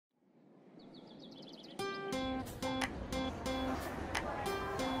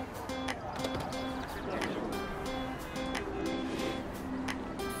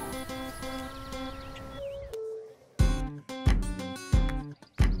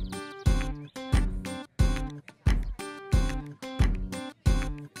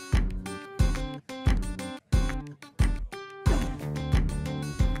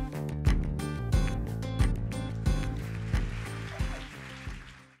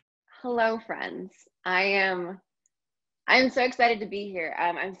Hello, friends. I'm so excited to be here.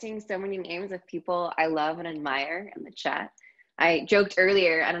 I'm seeing so many names of people I love and admire in the chat. I joked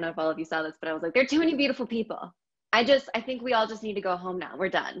earlier, I don't know if all of you saw this, but I was like, there are too many beautiful people. I think we all just need to go home now. We're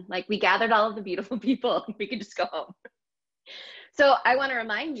done. Like, we gathered all of the beautiful people. We can just go home. So I want to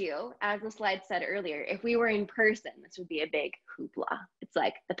remind you, as the slide said earlier, if we were in person, this would be a big hoopla. It's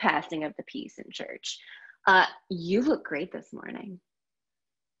like the passing of the peace in church. You look great this morning.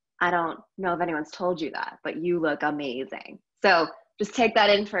 I don't know if anyone's told you that, but you look amazing. So just take that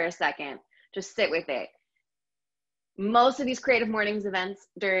in for a second. Just sit with it. Most of these Creative Mornings events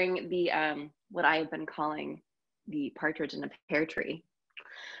during the, what I have been calling the partridge in a pear tree,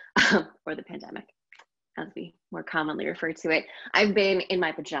 or the pandemic, as we more commonly refer to it, I've been in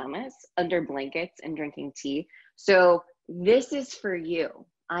my pajamas, under blankets, and drinking tea. So this is for you.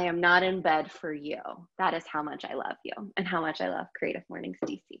 I am not in bed for you. That is how much I love you and how much I love Creative Mornings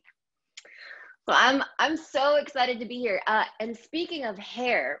DC. So I'm so excited to be here. And speaking of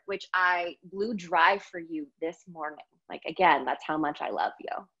hair, which I blew dry for you this morning, like again, that's how much I love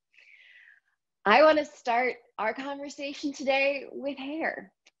you. I want to start our conversation today with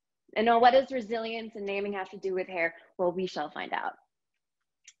hair. And what does resilience and naming have to do with hair? Well, we shall find out.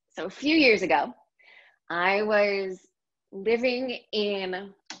 So a few years ago, I was living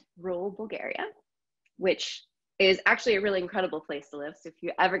in rural Bulgaria, which is actually a really incredible place to live. So if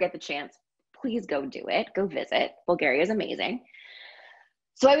you ever get the chance, please go do it. Go visit. Bulgaria is amazing.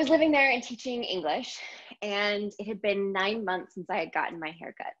 So I was living there and teaching English, and it had been 9 months since I had gotten my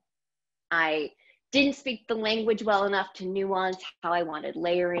haircut. I didn't speak the language well enough to nuance how I wanted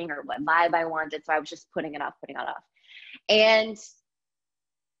layering or what vibe I wanted, so I was just putting it off. And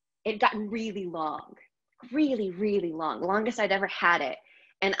it had gotten really long, really, really long, the longest I'd ever had it.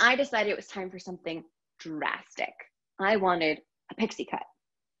 And I decided it was time for something drastic. I wanted a pixie cut.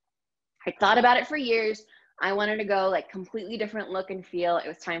 I thought about it for years. I wanted to go like completely different look and feel. It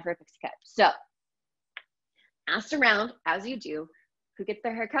was time for a pixie cut. So asked around, as you do, who gets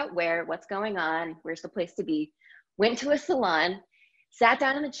their haircut where, what's going on, where's the place to be. Went to a salon, sat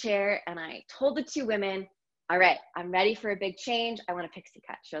down in the chair, and I told the two women, all right, I'm ready for a big change. I want a pixie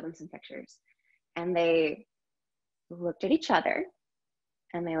cut. Show them some pictures. And they looked at each other,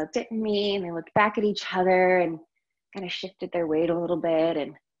 and they looked at me, and they looked back at each other, and kind of shifted their weight a little bit,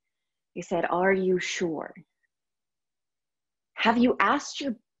 and they said, are you sure? Have you asked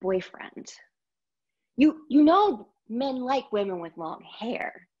your boyfriend? You know men like women with long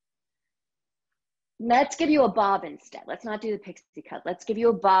hair. Let's give you a bob instead. Let's not do the pixie cut. Let's give you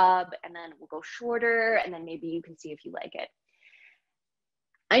a bob, and then we'll go shorter, and then maybe you can see if you like it.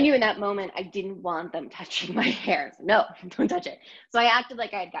 I knew in that moment I didn't want them touching my hair. So no, don't touch it. So I acted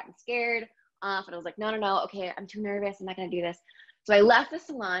like I had gotten scared off, and I was like, no, okay, I'm too nervous. I'm not going to do this. So I left the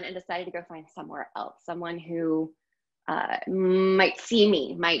salon and decided to go find somewhere else, someone who might see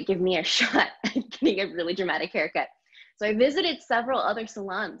me, might give me a shot at getting a really dramatic haircut. So I visited several other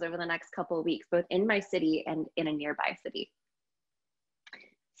salons over the next couple of weeks, both in my city and in a nearby city.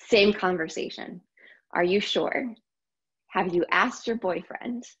 Same conversation. Are you sure? Have you asked your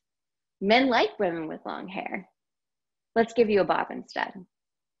boyfriend? Men like women with long hair. Let's give you a bob instead.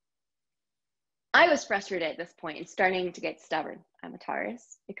 I was frustrated at this point and starting to get stubborn. I'm a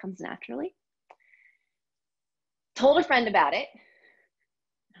Taurus. It comes naturally. Told a friend about it.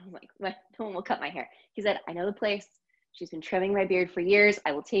 I was like, well, no one will cut my hair. He said, I know the place. She's been trimming my beard for years.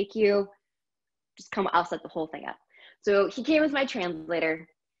 I will take you. Just come, I'll set the whole thing up. So he came as my translator,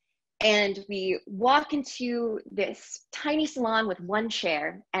 and we walk into this tiny salon with one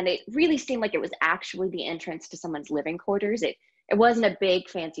chair, and it really seemed like it was actually the entrance to someone's living quarters. It wasn't a big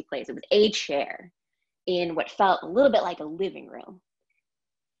fancy place. It was a chair in what felt a little bit like a living room.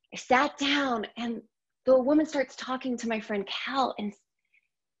 I sat down, and the woman starts talking to my friend Cal, and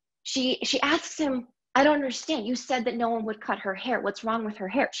she asks him, I don't understand. You said that no one would cut her hair. What's wrong with her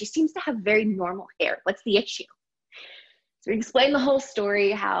hair? She seems to have very normal hair. What's the issue? So we explained the whole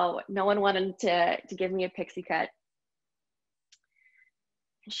story, how no one wanted to give me a pixie cut.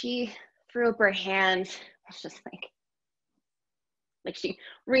 And she threw up her hands. I was just like she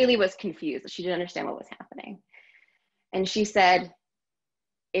really was confused. She didn't understand what was happening. And she said,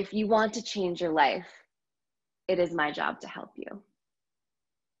 if you want to change your life, it is my job to help you.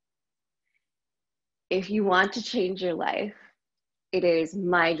 If you want to change your life, it is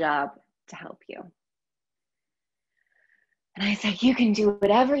my job to help you. And I said, you can do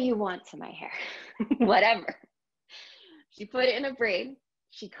whatever you want to my hair, whatever. She put it in a braid.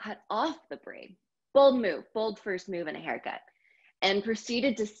 She cut off the braid. Bold move, bold first move in a haircut. And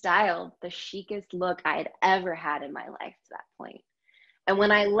proceeded to style the chicest look I had ever had in my life to that point. And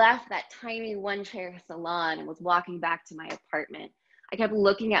when I left that tiny one-chair salon and was walking back to my apartment, I kept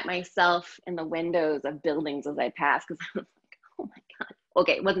looking at myself in the windows of buildings as I passed, because I was like, oh my God.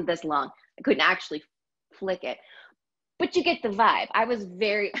 Okay, it wasn't this long. I couldn't actually flick it. But you get the vibe. I was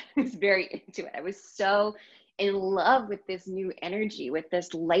very into it. I was so in love with this new energy, with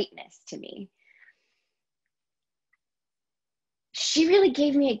this lightness to me. She really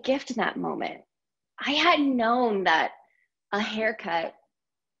gave me a gift in that moment. I hadn't known that a haircut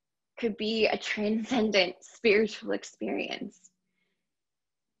could be a transcendent spiritual experience.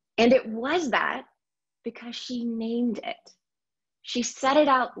 And it was that because she named it. She said it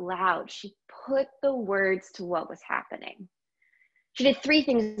out loud. She put the words to what was happening. She did three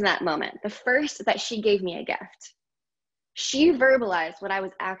things in that moment. The first, that she gave me a gift. She verbalized what I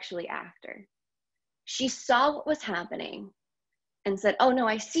was actually after. She saw what was happening and said, oh no,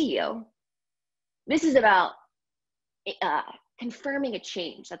 I see you. This is about confirming a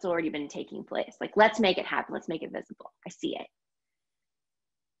change that's already been taking place. Like, let's make it happen. Let's make it visible. I see it.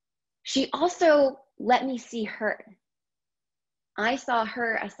 She also let me see her. I saw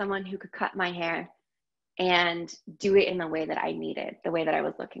her as someone who could cut my hair and do it in the way that I needed, the way that I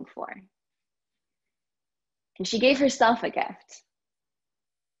was looking for. And she gave herself a gift.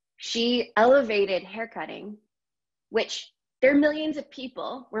 She elevated haircutting, which there are millions of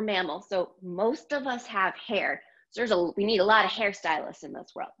people. We're mammals, so most of us have hair. So we need a lot of hairstylists in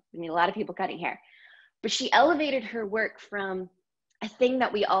this world. We need a lot of people cutting hair. But she elevated her work from a thing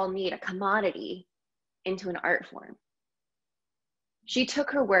that we all need, a commodity, into an art form. She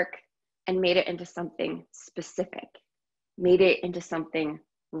took her work and made it into something specific, made it into something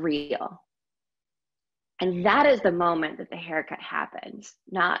real. And that is the moment that the haircut happened,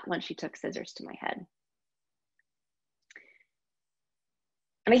 not when she took scissors to my head.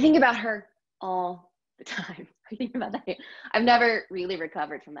 And I think about her all the time. I think about that. I've never really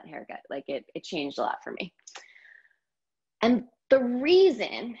recovered from that haircut. Like, it changed a lot for me. And the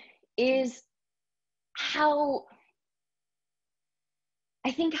reason is how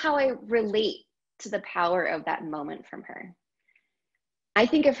I relate to the power of that moment from her. I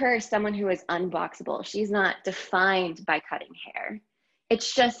think of her as someone who is unboxable. She's not defined by cutting hair.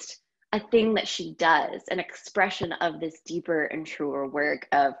 It's just a thing that she does, an expression of this deeper and truer work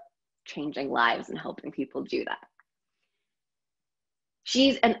of changing lives and helping people do that.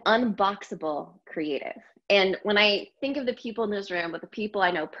 She's an unboxable creative. And when I think of the people in this room, with the people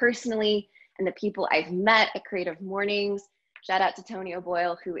I know personally and the people I've met at Creative Mornings, shout out to Tony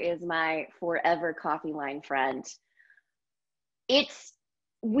O'Boyle, who is my forever coffee line friend.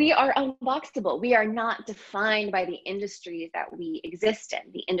 We are unboxable. We are not defined by the industries that we exist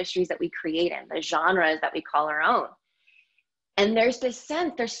in, the industries that we create in, the genres that we call our own. And there's this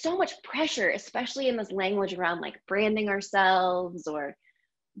sense, there's so much pressure, especially in this language around like branding ourselves or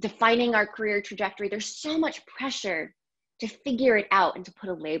defining our career trajectory. There's so much pressure to figure it out and to put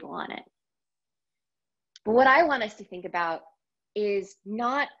a label on it. But what I want us to think about is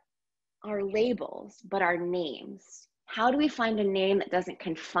not our labels, but our names. How do we find a name that doesn't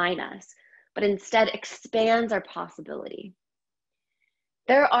confine us, but instead expands our possibility?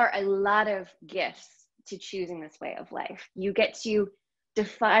 There are a lot of gifts to choosing this way of life. You get to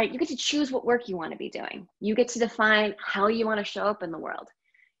choose what work you want to be doing. You get to define how you want to show up in the world.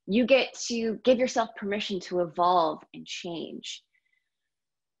 You get to give yourself permission to evolve and change.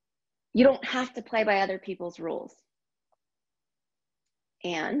 You don't have to play by other people's rules.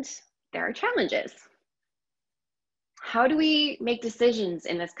 And there are challenges. How do we make decisions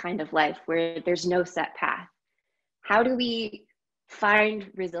in this kind of life where there's no set path? How do we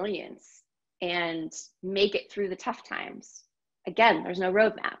find resilience and make it through the tough times? Again, there's no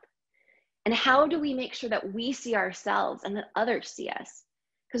roadmap. And how do we make sure that we see ourselves and that others see us?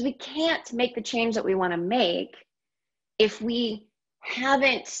 Because we can't make the change that we want to make if we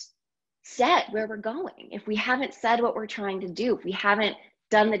haven't said where we're going, if we haven't said what we're trying to do, if we haven't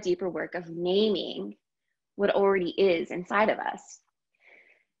done the deeper work of naming what already is inside of us.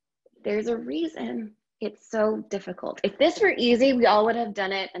 There's a reason it's so difficult. If this were easy, we all would have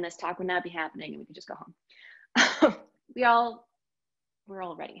done it and this talk would not be happening and we could just go home. We're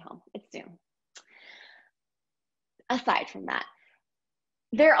already home. It's soon. Aside from that,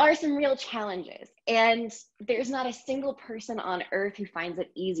 there are some real challenges, and there's not a single person on earth who finds it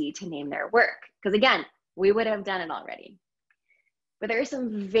easy to name their work. Because again, we would have done it already. But there are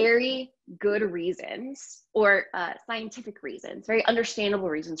some very good reasons, or scientific reasons, very understandable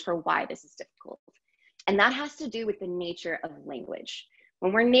reasons for why this is difficult. And that has to do with the nature of language.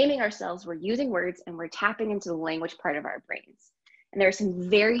 When we're naming ourselves, we're using words and we're tapping into the language part of our brains. And there are some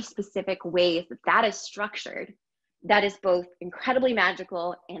very specific ways that that is structured that is both incredibly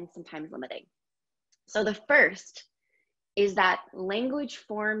magical and sometimes limiting. So the first is that language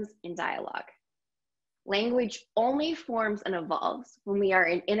forms in dialogue. Language only forms and evolves when we are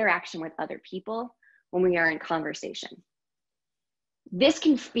in interaction with other people, when we are in conversation. This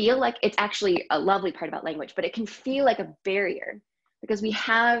can feel like, it's actually a lovely part about language, but it can feel like a barrier because we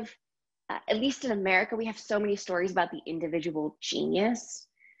have, at least in America, we have so many stories about the individual genius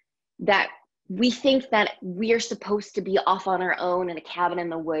that we think that we are supposed to be off on our own in a cabin in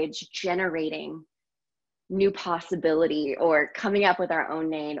the woods, generating new possibility or coming up with our own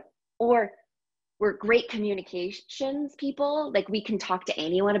name, or we're great communications people. Like we can talk to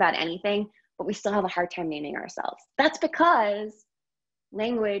anyone about anything, but we still have a hard time naming ourselves. That's because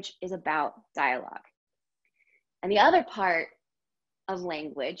language is about dialogue. And the other part of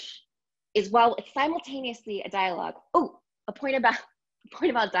language is, while it's simultaneously a dialogue, a point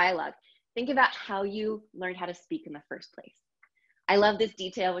about dialogue. Think about how you learned how to speak in the first place. I love this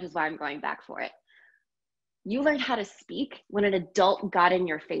detail, which is why I'm going back for it. You learned how to speak when an adult got in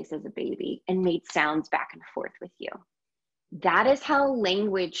your face as a baby and made sounds back and forth with you. That is how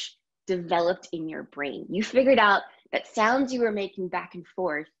language developed in your brain. You figured out that sounds you were making back and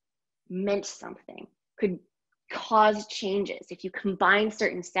forth meant something, could cause changes. If you combine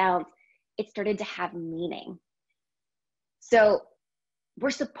certain sounds, it started to have meaning. So we're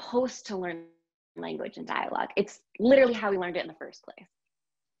supposed to learn language and dialogue. It's literally how we learned it in the first place.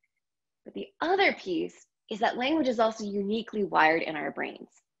 But the other piece is that language is also uniquely wired in our brains.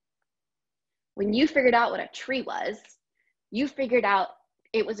 When you figured out what a tree was, you figured out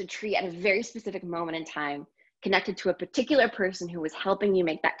it was a tree at a very specific moment in time, connected to a particular person who was helping you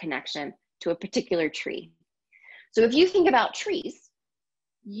make that connection to a particular tree. So if you think about trees,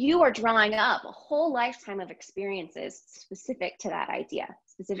 you are drawing up a whole lifetime of experiences specific to that idea,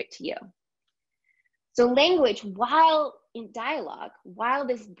 specific to you. So language, while in dialogue, while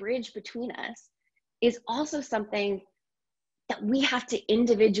this bridge between us, is also something that we have to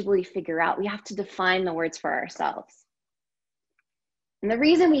individually figure out. We have to define the words for ourselves. And the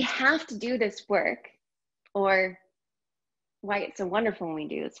reason we have to do this work, or why it's so wonderful when we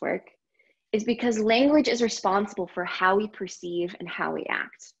do this work, is because language is responsible for how we perceive and how we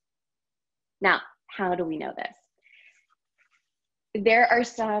act. Now, how do we know this? There are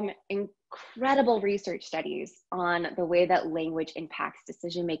some incredible research studies on the way that language impacts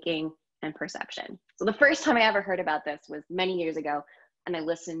decision-making and perception. So the first time I ever heard about this was many years ago, and I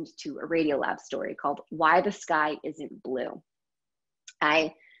listened to a Radiolab story called Why the Sky Isn't Blue.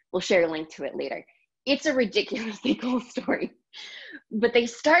 I will share a link to it later. It's a ridiculously cool story, but they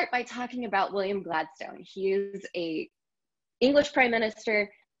start by talking about William Gladstone. He is an English prime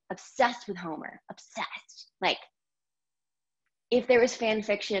minister, obsessed with Homer, obsessed. Like, if there was fan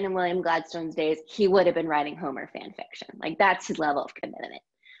fiction in William Gladstone's days, he would have been writing Homer fan fiction. Like, that's his level of commitment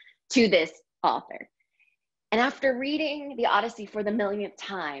to this author. And after reading the Odyssey for the millionth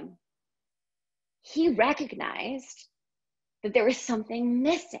time, he recognized that there was something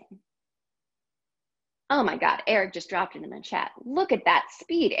missing. Oh my God, Eric just dropped it in the chat. Look at that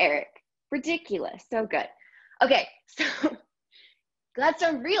speed, Eric. Ridiculous, so good. Okay, so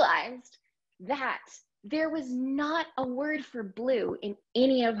Gladstone realized that there was not a word for blue in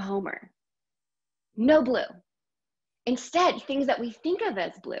any of Homer. No blue. Instead, things that we think of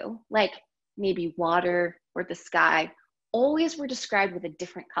as blue, like maybe water or the sky, always were described with a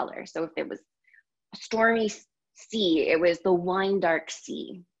different color. So if there was a stormy sea, it was the wine dark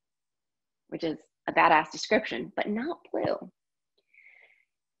sea, which is a badass description, but not blue.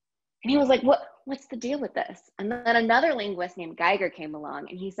 And he was like, what's the deal with this? And then another linguist named Geiger came along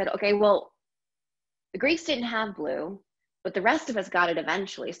and he said, okay, well, the Greeks didn't have blue, but the rest of us got it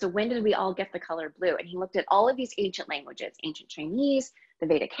eventually. So when did we all get the color blue? And he looked at all of these ancient languages, ancient Chinese, the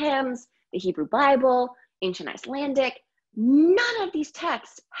Vedic hymns, the Hebrew Bible, ancient Icelandic. None of these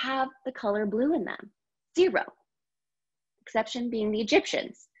texts have the color blue in them. Zero. Exception being the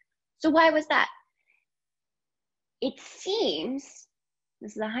Egyptians. So why was that? It seems,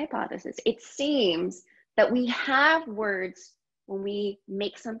 this is a hypothesis, it seems that we have words when we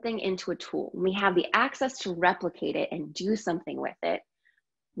make something into a tool. When we have the access to replicate it and do something with it,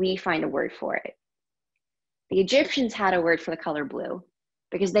 we find a word for it. The Egyptians had a word for the color blue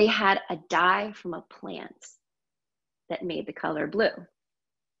because they had a dye from a plant that made the color blue.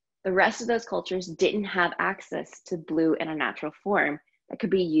 The rest of those cultures didn't have access to blue in a natural form that could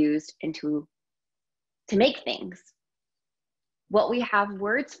be used to make things. What we have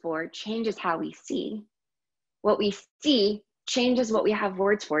words for changes how we see. What we see changes what we have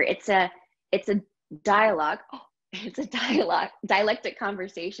words for. It's a dialogue. It's a dialectic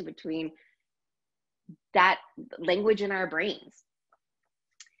conversation between that language in our brains.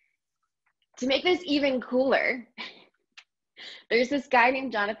 To make this even cooler, there's this guy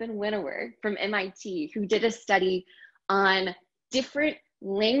named Jonathan Winower from MIT who did a study on different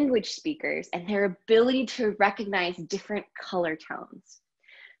language speakers and their ability to recognize different color tones.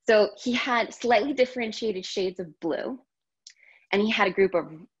 So he had slightly differentiated shades of blue, and he had a group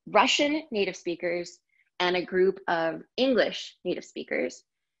of Russian native speakers and a group of English native speakers.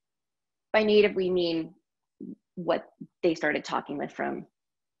 By native, we mean what they started talking with from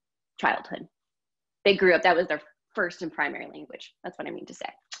childhood. They grew up, that was their first and primary language. That's what I mean to say.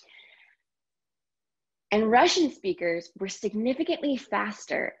 And Russian speakers were significantly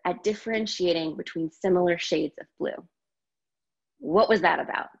faster at differentiating between similar shades of blue. What was that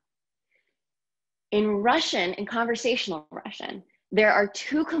about? In Russian, in conversational Russian, there are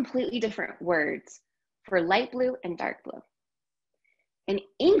two completely different words for light blue and dark blue. In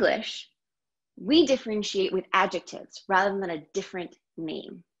English, we differentiate with adjectives rather than a different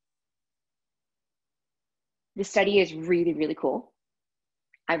name. This study is really, really cool.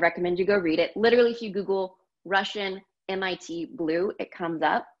 I recommend you go read it. Literally, if you Google Russian MIT blue, it comes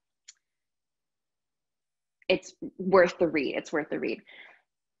up. It's worth the read. It's worth the read.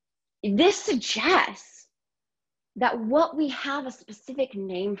 This suggests that what we have a specific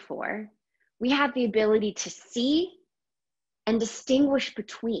name for, we have the ability to see and distinguish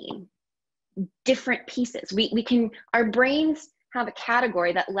between different pieces. Our brains have a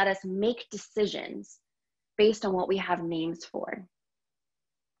category that let us make decisions based on what we have names for.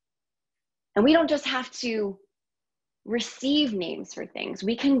 And we don't just have to receive names for things.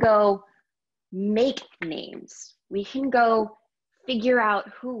 We can go make names. We can go figure out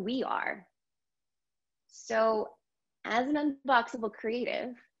who we are. So as an unboxable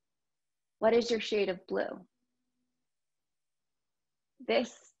creative, what is your shade of blue?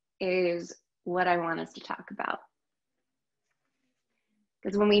 This is what I want us to talk about.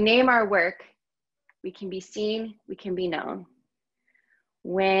 Because when we name our work, we can be seen, we can be known.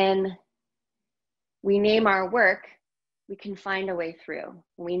 When we name our work, we can find a way through.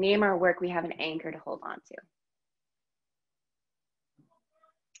 When we name our work, we have an anchor to hold on to.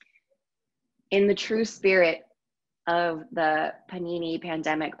 In the true spirit of the Panini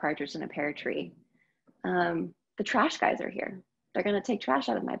Pandemic Partridge in a Pear Tree, the trash guys are here. They're gonna take trash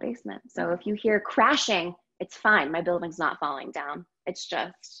out of my basement. So if you hear crashing, it's fine. My building's not falling down. It's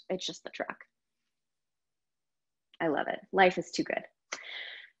just the truck. I love it. Life is too good.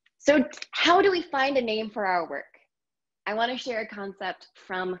 So how do we find a name for our work? I want to share a concept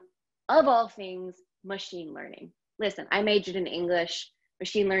from, of all things, machine learning. Listen, I majored in English.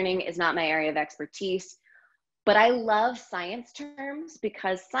 Machine learning is not my area of expertise, but I love science terms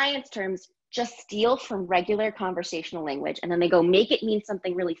because science terms just steal from regular conversational language and then they go make it mean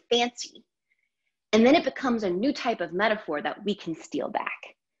something really fancy. And then it becomes a new type of metaphor that we can steal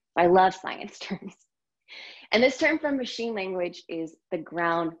back. I love science terms. And this term from machine language is the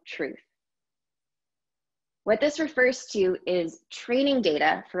ground truth. What this refers to is training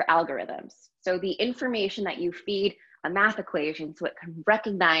data for algorithms. So the information that you feed a math equation so it can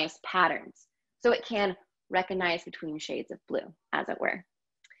recognize patterns, so it can recognize between shades of blue, as it were.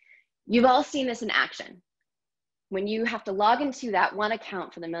 You've all seen this in action. When you have to log into that one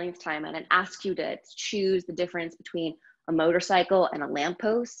account for the millionth time and it asks you to choose the difference between a motorcycle and a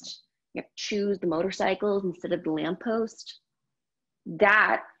lamppost, you have to choose the motorcycles instead of the lamppost.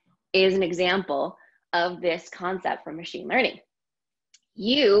 That is an example of this concept from machine learning.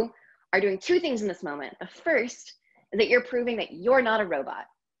 You are doing two things in this moment. The first is that you're proving that you're not a robot.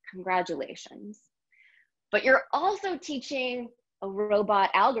 Congratulations. But you're also teaching a robot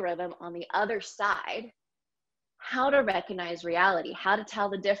algorithm on the other side how to recognize reality, how to tell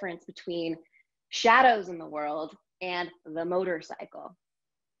the difference between shadows in the world and the motorcycle.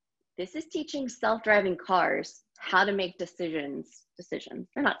 This is teaching self-driving cars how to make decisions.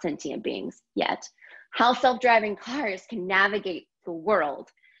 They're not sentient beings yet. How self-driving cars can navigate the world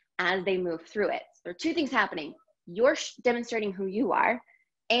as they move through it. So there are two things happening. You're demonstrating who you are,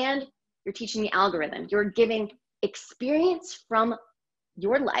 and you're teaching the algorithm. You're giving experience from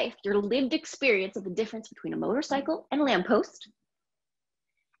your life, your lived experience of the difference between a motorcycle and a lamppost,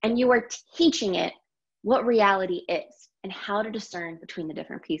 and you are teaching it what reality is and how to discern between the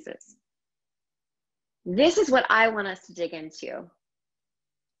different pieces. This is what I want us to dig into.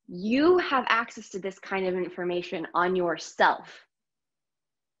 You have access to this kind of information on yourself.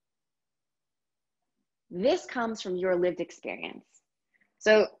 This comes from your lived experience.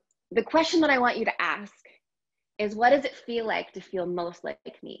 So the question that I want you to ask is, what does it feel like to feel most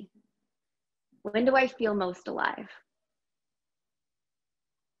like me? When do I feel most alive?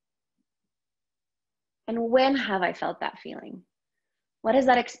 And when have I felt that feeling? What has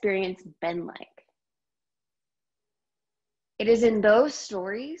that experience been like? It is in those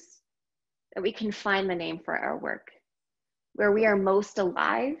stories that we can find the name for our work. Where we are most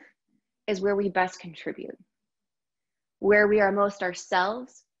alive is where we best contribute. Where we are most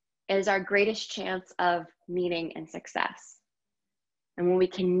ourselves is our greatest chance of meaning and success. And when we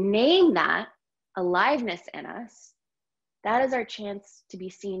can name that aliveness in us, that is our chance to be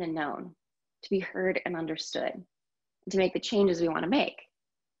seen and known, to be heard and understood, and to make the changes we want to make.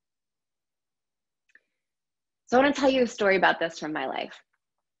 So I want to tell you a story about this from my life.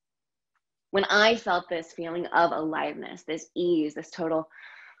 When I felt this feeling of aliveness, this ease, this total,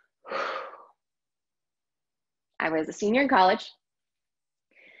 I was a senior in college,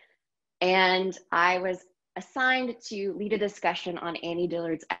 and I was assigned to lead a discussion on Annie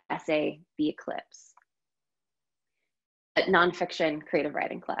Dillard's essay, The Eclipse, a nonfiction creative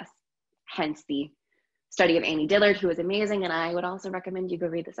writing class, hence the study of Annie Dillard, who was amazing, and I would also recommend you go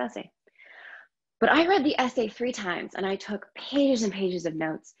read this essay. But I read the essay 3 times, and I took pages and pages of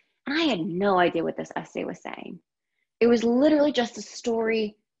notes, and I had no idea what this essay was saying. It was literally just a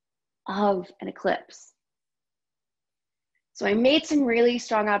story of an eclipse. So I made some really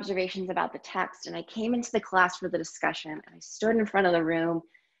strong observations about the text, and I came into the class for the discussion, and I stood in front of the room,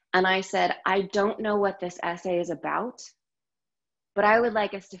 and I said, I don't know what this essay is about, but I would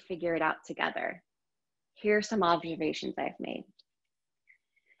like us to figure it out together. Here are some observations I've made.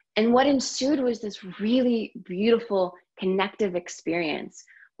 And what ensued was this really beautiful connective experience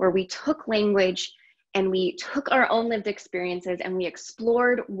where we took language and we took our own lived experiences and we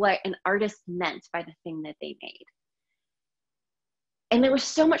explored what an artist meant by the thing that they made. And there was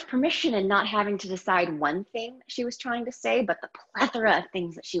so much permission in not having to decide one thing she was trying to say, but the plethora of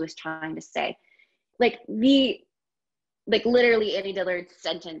things that she was trying to say. Like literally Annie Dillard's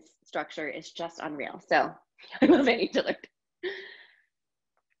sentence structure is just unreal. So I love Annie Dillard.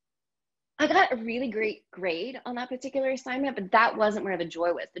 I got a really great grade on that particular assignment, but that wasn't where the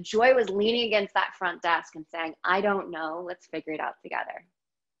joy was. The joy was leaning against that front desk and saying, I don't know, let's figure it out together.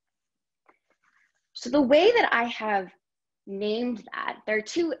 So the way that I have named that, there are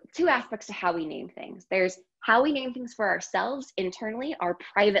two aspects to how we name things. There's how we name things for ourselves internally, our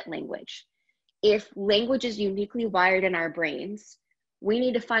private language. If language is uniquely wired in our brains, we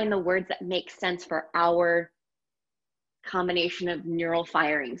need to find the words that make sense for our combination of neural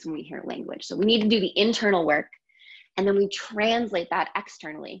firings when we hear language. So we need to do the internal work, and then we translate that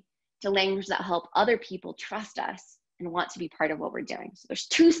externally to language that help other people trust us and want to be part of what we're doing. So there's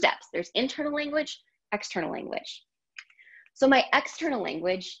 2 steps. There's internal language, external language. So my external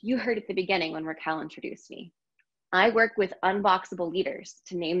language, you heard at the beginning when Raquel introduced me. I work with unboxable leaders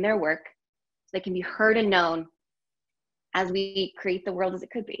to name their work so they can be heard and known as we create the world as it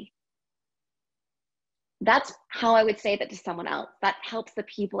could be. That's how I would say that to someone else. That helps the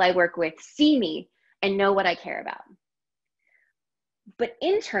people I work with see me and know what I care about. But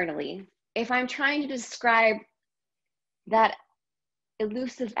internally, if I'm trying to describe that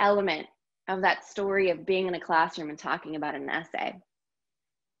elusive element of that story of being in a classroom and talking about an essay,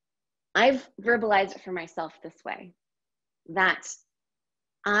 I've verbalized it for myself this way, that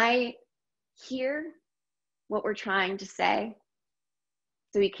I hear what we're trying to say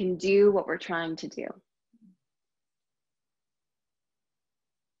so we can do what we're trying to do.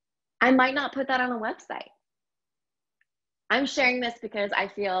 I might not put that on a website. I'm sharing this because I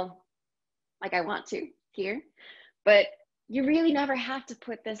feel like I want to here, but you really never have to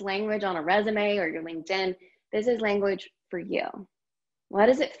put this language on a resume or your LinkedIn. This is language for you. What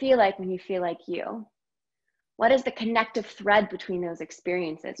does it feel like when you feel like you? What is the connective thread between those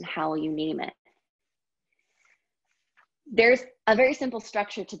experiences, and how will you name it? There's a very simple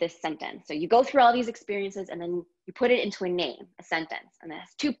structure to this sentence. So you go through all these experiences and then you put it into a name, a sentence, and it has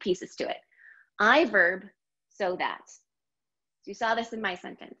 2 pieces to it. I verb so that. So you saw this in my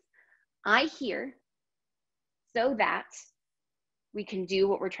sentence. I hear so that we can do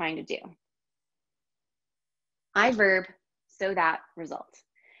what we're trying to do. I verb so that result.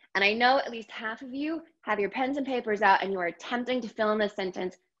 And I know at least half of you have your pens and papers out and you are attempting to fill in this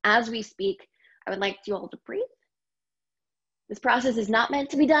sentence as we speak. I would like you all to breathe. This process is not meant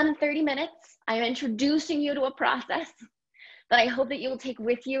to be done in 30 minutes. I am introducing you to a process that I hope that you will take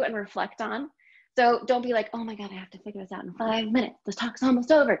with you and reflect on. So don't be like, oh my God, I have to figure this out in 5 minutes. This talk's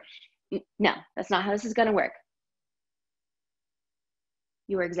almost over. No, that's not how this is gonna work.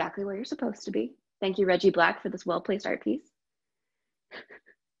 You are exactly where you're supposed to be. Thank you, Reggie Black, for this well-placed art piece.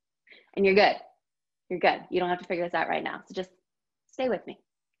 And you're good. You're good. You don't have to figure this out right now. So just stay with me.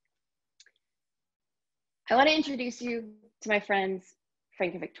 I want to introduce you to my friends,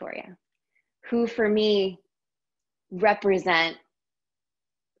 Frank and Victoria. who for me represent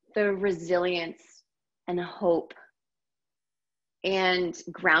the resilience and hope and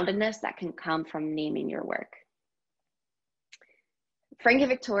groundedness that can come from naming your work. Frank and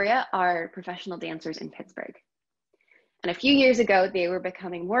Victoria are professional dancers in Pittsburgh. And a few years ago, they were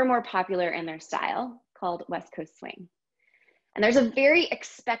becoming more and more popular in their style called West Coast Swing. And there's a very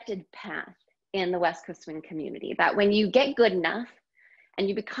expected path in the West Coast Swing community that when you get good enough and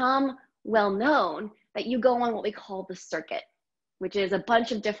you become well known, that you go on what we call the circuit, which is a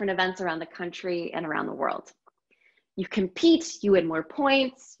bunch of different events around the country and around the world. You compete, you win more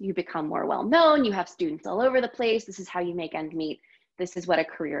points, you become more well known, you have students all over the place. This is how you make ends meet. This is what a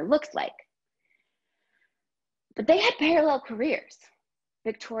career looks like. But they had parallel careers.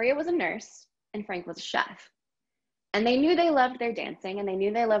 Victoria was a nurse and Frank was a chef. And they knew they loved their dancing and they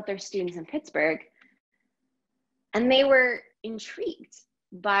knew they loved their students in Pittsburgh. And they were intrigued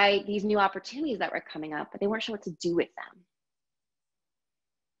by these new opportunities that were coming up, but they weren't sure what to do with them.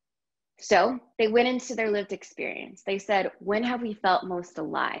 So they went into their lived experience. They said, when have we felt most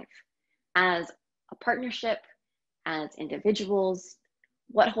alive? As a partnership, as individuals,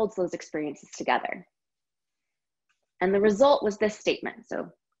 what holds those experiences together? And the result was this statement. So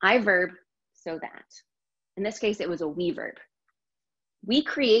I verb, so that. In this case, it was a we verb. We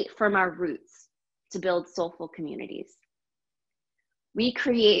create from our roots to build soulful communities. We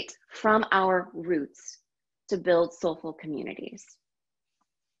create from our roots to build soulful communities.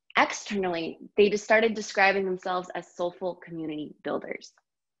 Externally, they just started describing themselves as soulful community builders.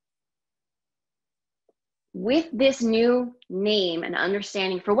 With this new name and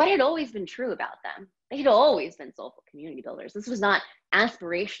understanding for what had always been true about them, they had always been soulful community builders. This was not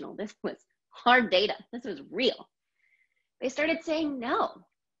aspirational. This was hard data. This was real. They started saying no.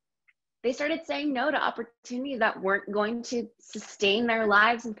 They started saying no to opportunities that weren't going to sustain their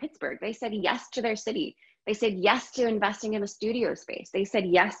lives in Pittsburgh. They said yes to their city. They said yes to investing in a studio space. They said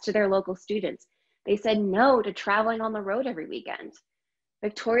yes to their local students. They said no to traveling on the road every weekend.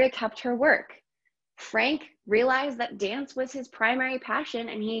 Victoria kept her work. Frank realized that dance was his primary passion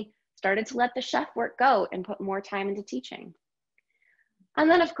and he started to let the chef work go and put more time into teaching. And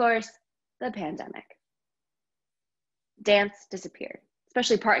then, of course, the pandemic. Dance disappeared,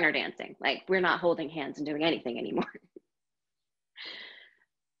 especially partner dancing. Like, we're not holding hands and doing anything anymore.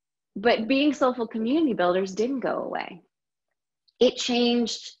 But being soulful community builders didn't go away. It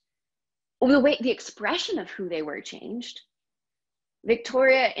changed the way, the expression of who they were changed.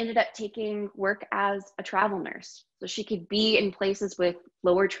 Victoria ended up taking work as a travel nurse, so she could be in places with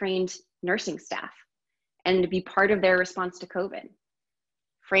lower trained nursing staff and to be part of their response to COVID.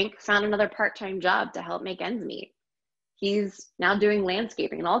 Frank found another part-time job to help make ends meet. He's now doing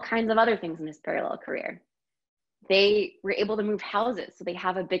landscaping and all kinds of other things in his parallel career. They were able to move houses so they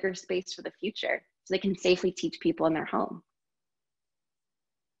have a bigger space for the future so they can safely teach people in their home.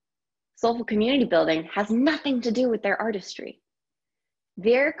 Soulful community building has nothing to do with their artistry.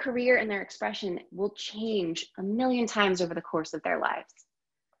 Their career and their expression will change a million times over the course of their lives.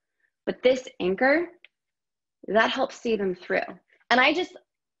 But this anchor, that helps see them through. And I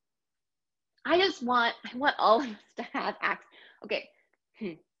want all of us to have access. Okay,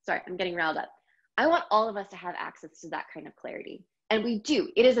 sorry, I'm getting riled up. I want all of us to have access to that kind of clarity. And we do.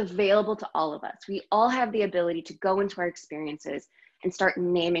 It is available to all of us. We all have the ability to go into our experiences and start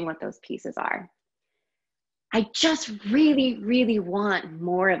naming what those pieces are. I just really, really want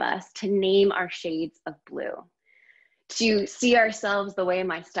more of us to name our shades of blue, to see ourselves the way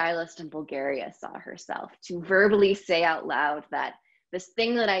my stylist in Bulgaria saw herself, to verbally say out loud that this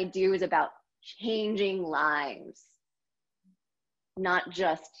thing that I do is about changing lives, not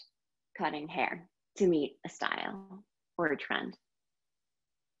just cutting hair to meet a style or a trend.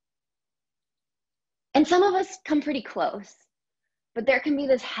 And some of us come pretty close, but there can be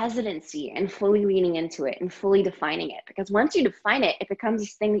this hesitancy in fully leaning into it and fully defining it, because once you define it, it becomes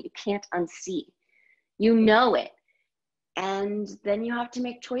this thing that you can't unsee. You know it, and then you have to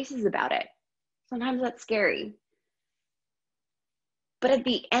make choices about it. Sometimes that's scary. But at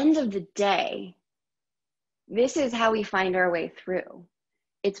the end of the day, this is how we find our way through.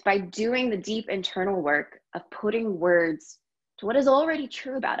 It's by doing the deep internal work of putting words to what is already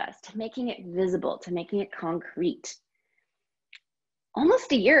true about us, to making it visible, to making it concrete.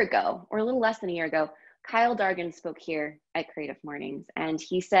 Almost a year ago, or a little less than a year ago, Kyle Dargan spoke here at Creative Mornings, and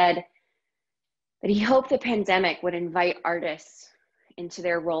he said that he hoped the pandemic would invite artists into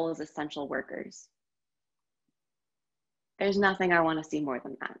their role as essential workers. There's nothing I want to see more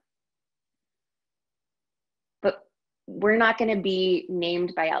than that. But we're not going to be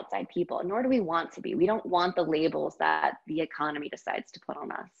named by outside people, nor do we want to be. We don't want the labels that the economy decides to put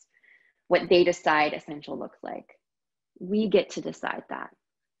on us. what they decide essential looks like. We get to decide that.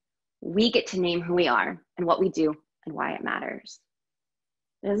 We get to name who we are and what we do and why it matters.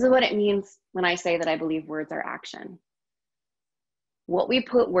 This is what it means when I say that I believe words are action. What we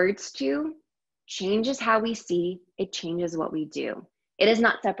put words to changes how we see, it changes what we do. It is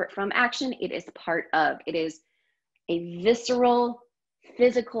not separate from action, it is part of. It is a visceral,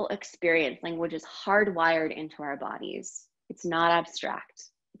 physical experience. Language is hardwired into our bodies. It's not abstract,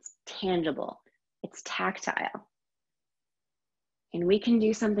 it's tangible, it's tactile. And we can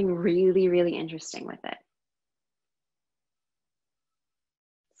do something really, really interesting with it.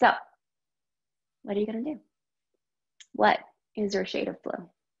 So, what are you gonna do? What is your shade of blue?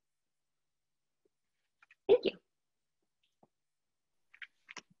 Thank you.